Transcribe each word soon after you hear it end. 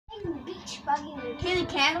Beach buggy. Kaylee,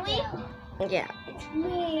 can we? Yeah. It's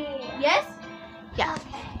me. Yes? Yeah.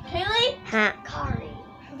 Okay. Kaylee? Huh? Kari.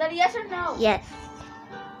 Is that a yes or no? Yes.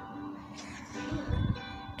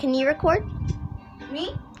 Can you record?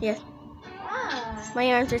 Me? Yes. Ah.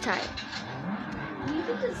 My arms are tired. You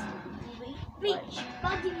could just leave. Beach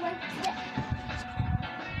buggy like this.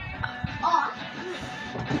 Oh.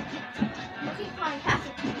 Okay, fine. Pass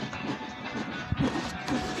it to me.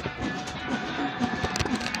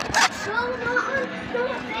 No,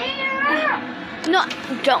 not there. No,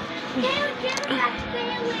 don't. Kaylee, give it back to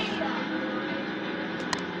Kaylee.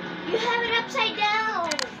 You have it upside down.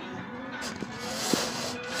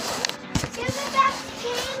 Give it back to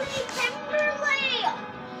Kaylee, Kimberly.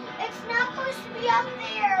 It's not supposed to be up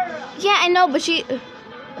there. Yeah, I know, but she... No,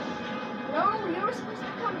 you were supposed to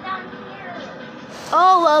come down here.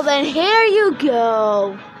 Oh, well then here you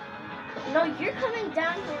go. No, you're coming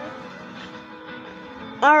down here.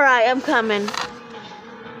 All right, I'm coming. Just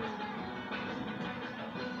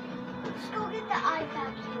go get the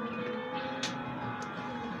iPad.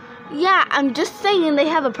 Yeah, I'm just saying they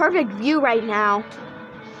have a perfect view right now.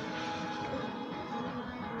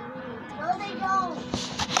 No, they don't.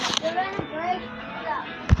 They're gonna break the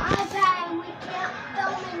iPad and we can't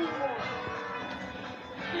film anymore.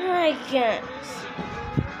 I guess.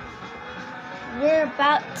 We're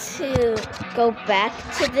about to go back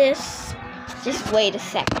to this. Just wait a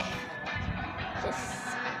sec.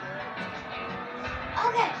 Just...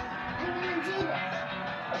 Okay, I'm gonna do this.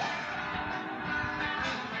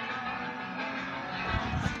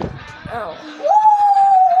 Oh.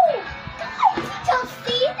 Woo! Guys, did y'all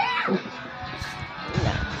see that?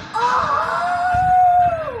 No.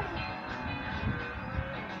 Oh!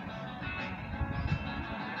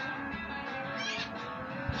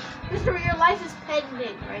 Mister, your life is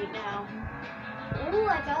pending right now. Ooh,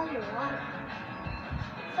 I got underwater.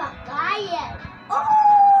 Fuck, diet. Oh!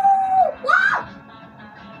 Wow!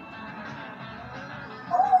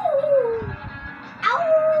 Oh!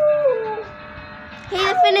 Ow! Hey,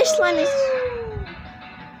 the finish line is...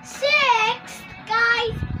 6,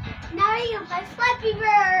 guys. Now we're gonna play Flappy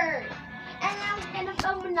Bird, and I'm gonna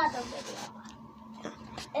film another video.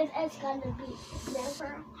 It's gonna be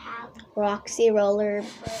Never Have Roxy Roller.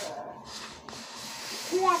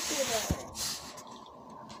 Flappy Bird.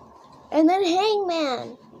 And then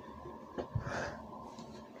Hangman.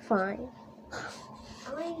 Fine. I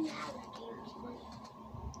don't even have that game.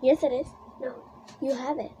 Yes, it is. No, You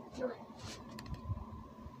have it. no.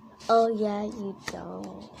 Oh, yeah, you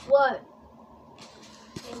don't. What?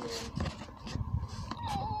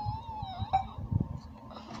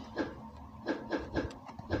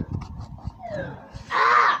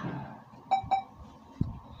 Ah!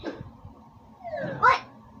 What?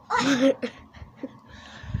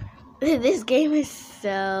 This game is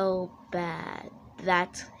so bad.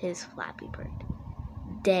 That's his Flappy Bird.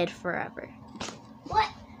 Dead forever. What?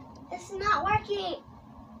 It's not working.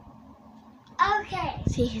 Okay.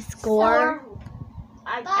 See his score? So,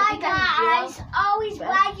 I bye think I'm guys. Always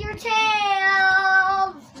wag your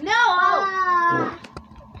tails. No! Bye.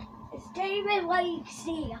 It's David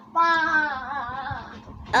Wagstaff.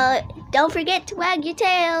 Bye. Don't forget to wag your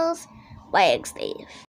tails. Wagstaff.